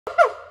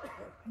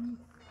I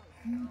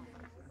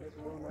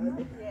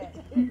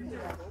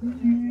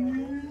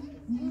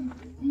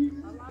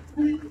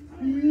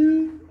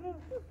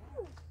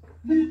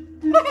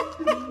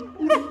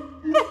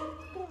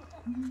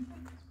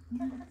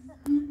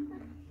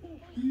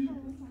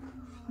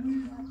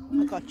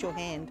got your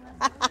hand.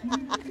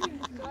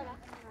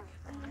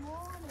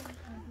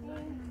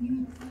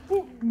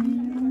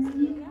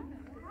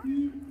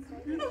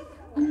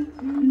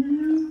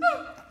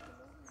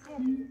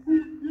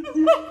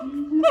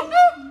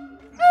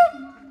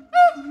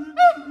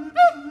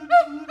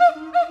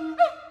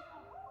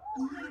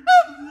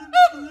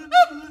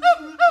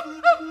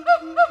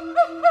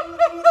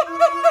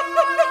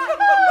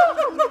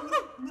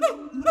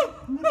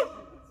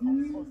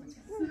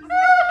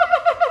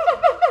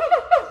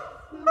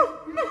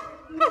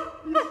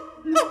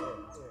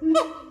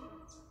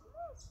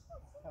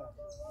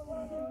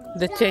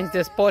 They changed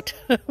the spot.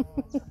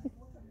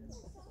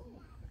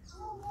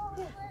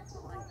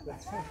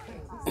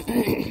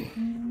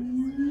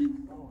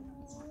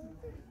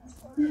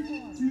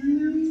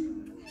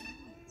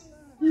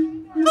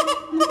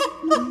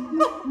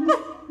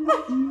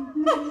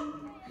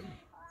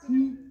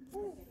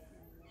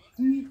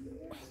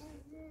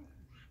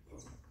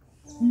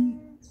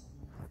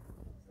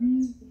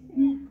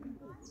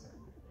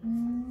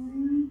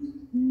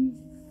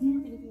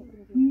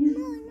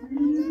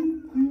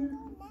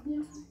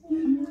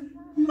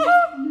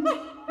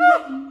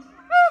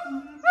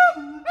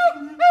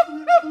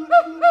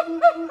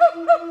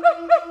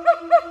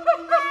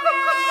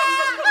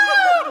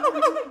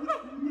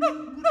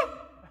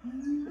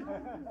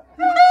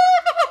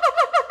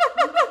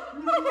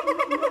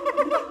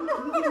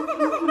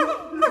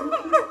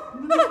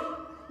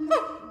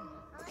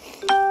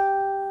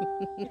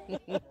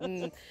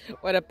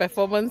 What a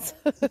performance.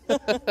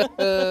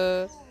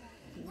 I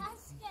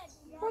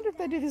wonder if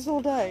they do this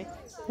all day.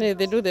 Yeah,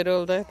 they do that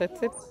all day.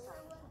 That's it.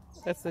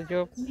 That's the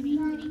job.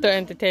 To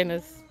entertain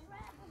us.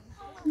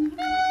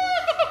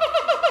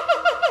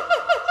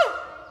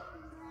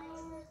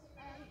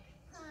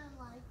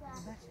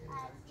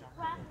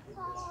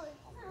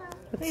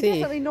 What's He's he?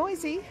 definitely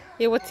noisy.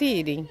 Yeah, what's he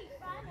eating?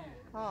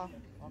 Oh,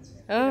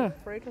 Oh,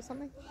 fruit or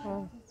something?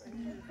 oh.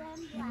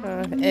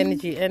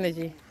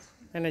 Energy.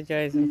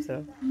 Energize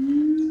himself.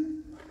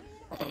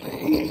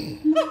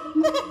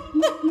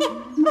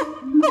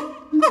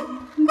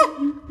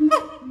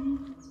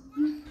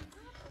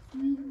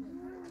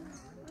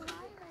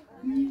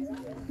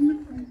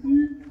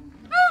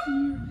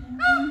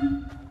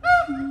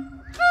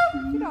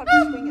 You know how to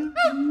swing it.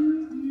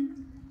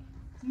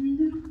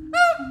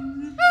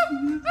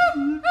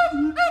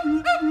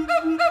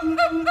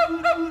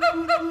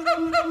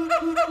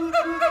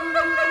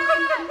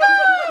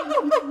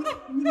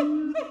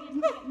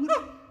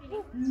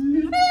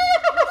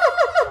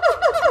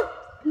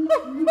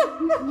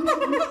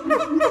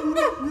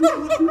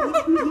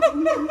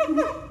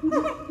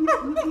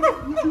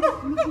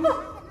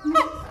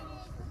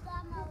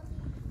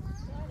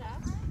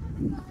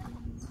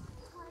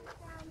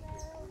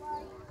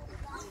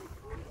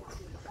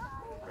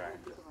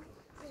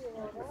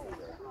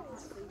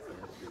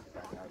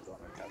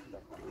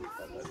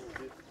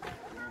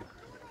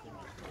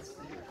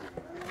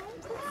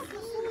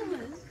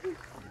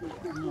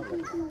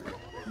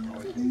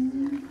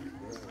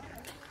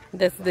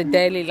 That's the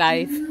daily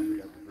life.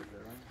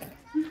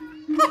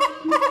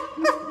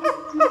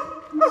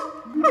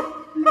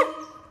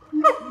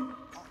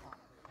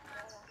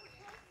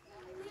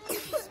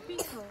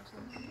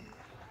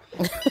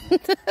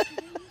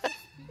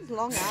 His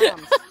long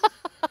arms.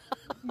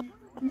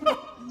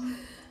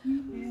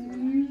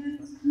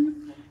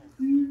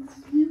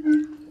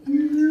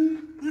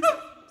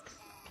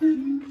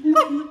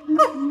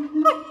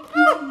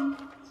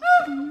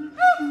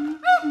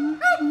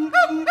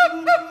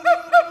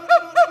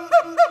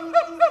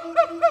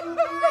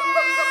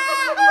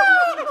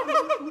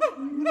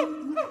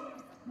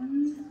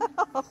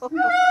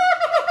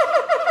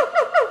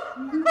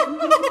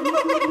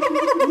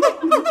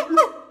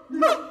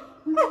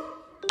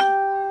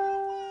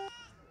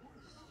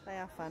 They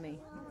are funny.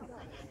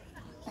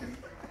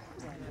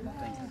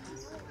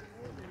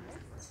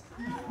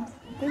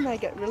 Then they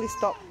get really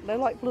stopped. They're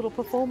like little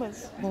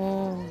performers.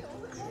 Oh.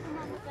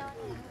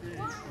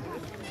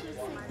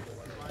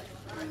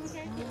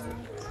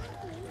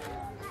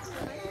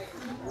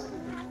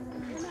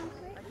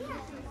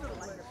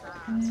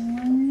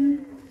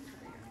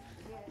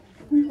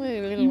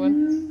 Hey, little one.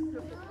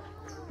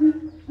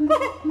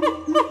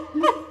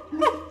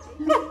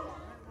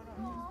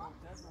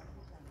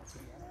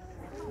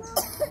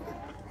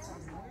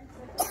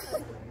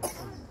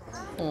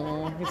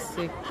 Oh, he's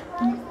sick.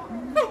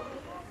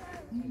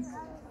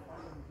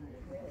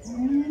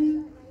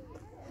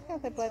 Look how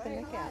they blow the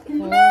neck out.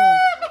 Oh.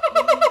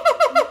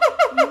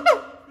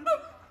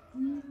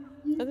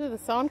 That's where the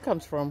sound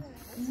comes from.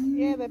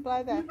 Yeah, they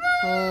blow that.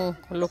 Oh,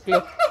 look,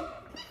 look.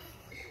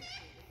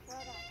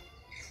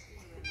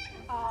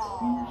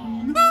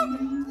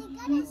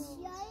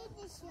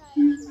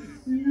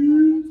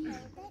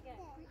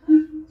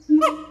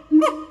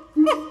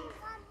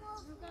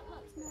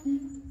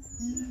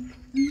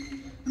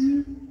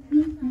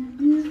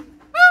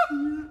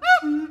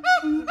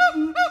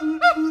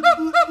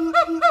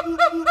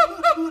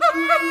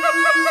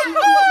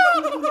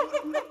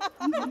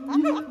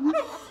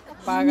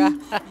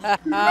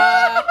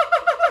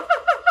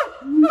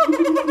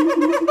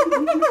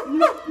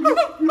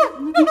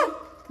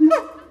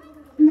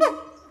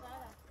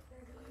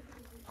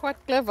 Quite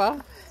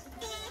clever.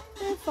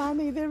 They're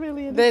funny. They're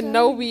really They entertaining.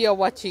 know we are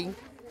watching.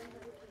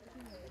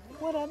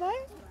 What are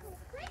they?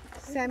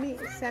 Siam.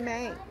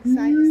 Simang.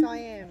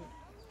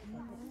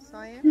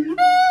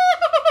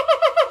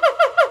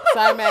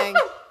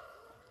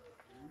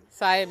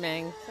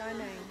 Simang.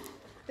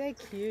 They're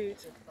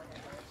cute.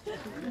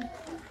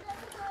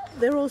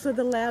 They're also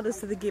the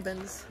loudest of the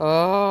gibbons.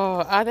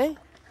 Oh, are they?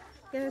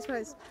 Yeah, I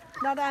suppose.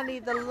 Not only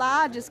the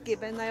largest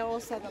gibbon, they're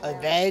also the Oh,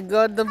 loudest. they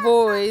got the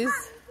boys.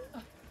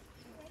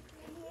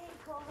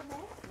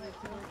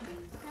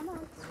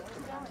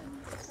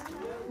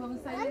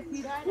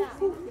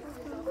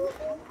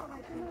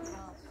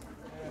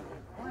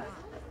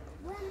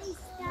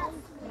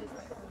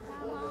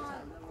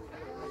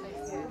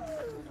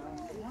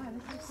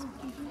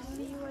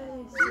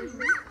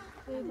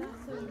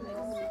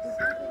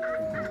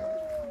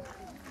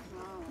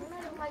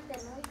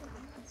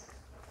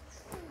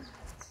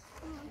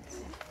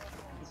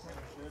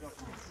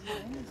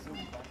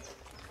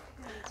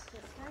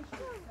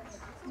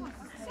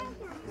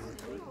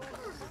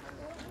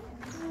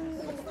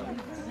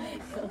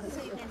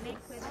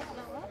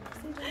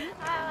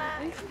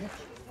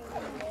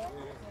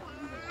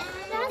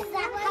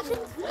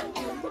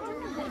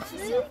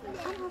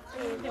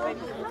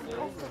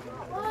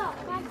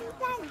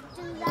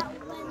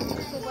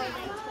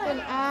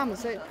 Their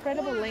arms, the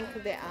incredible length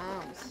of their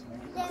arms.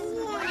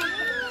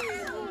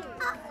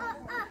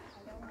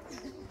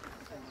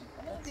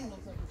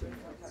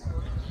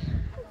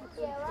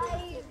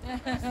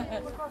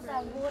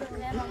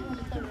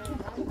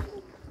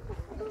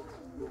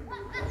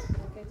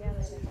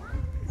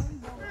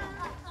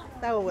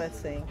 They were worth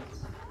seeing.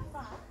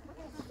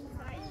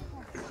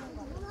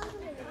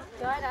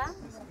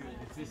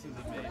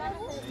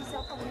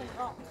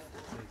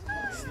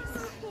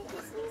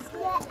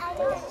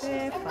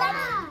 They're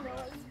funny.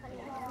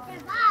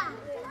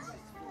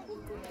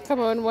 Come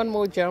on, one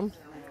more jump.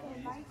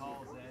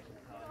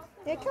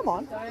 Yeah, come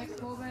on.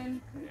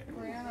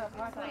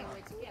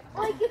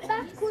 Oh, get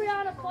back,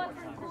 Brianna, fight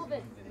for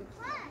Corbin.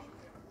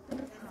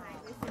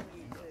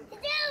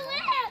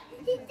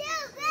 He did it!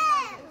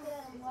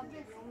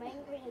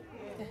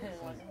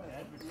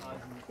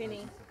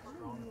 Finny.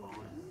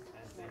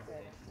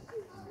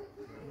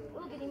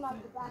 We'll get him up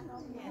the back.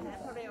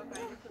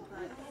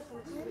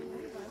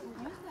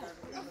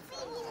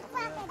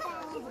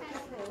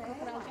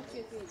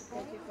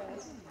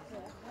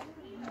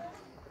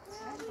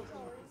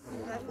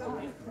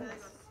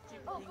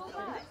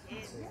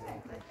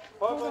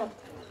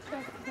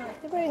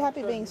 They're very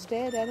happy being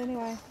stared at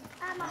anyway.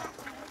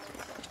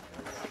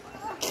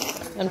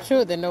 I'm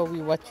sure they know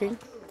we're watching.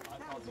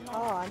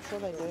 Oh, I'm sure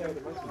they do.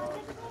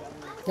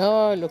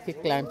 Oh, look,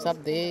 it climbs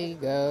up. There you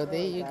go.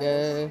 There you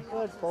go.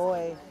 Good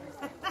boy.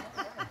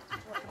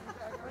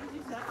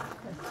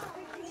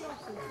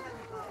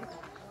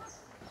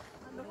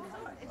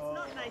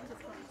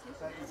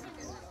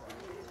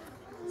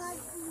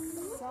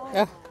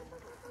 Oh,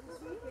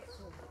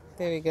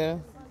 there we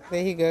go.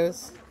 There he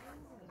goes.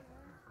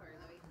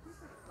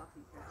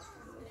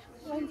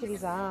 Look at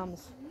his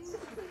arms.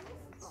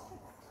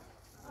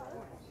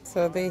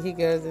 So there he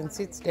goes and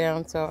sits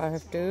down. So I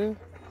have to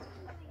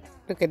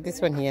look at this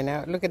one here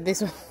now. Look at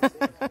this one.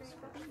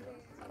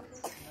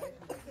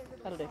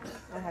 That'll do.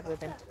 I have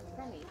with him.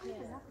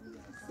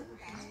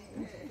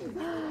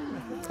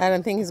 I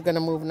don't think he's gonna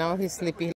move now. He's sleepy.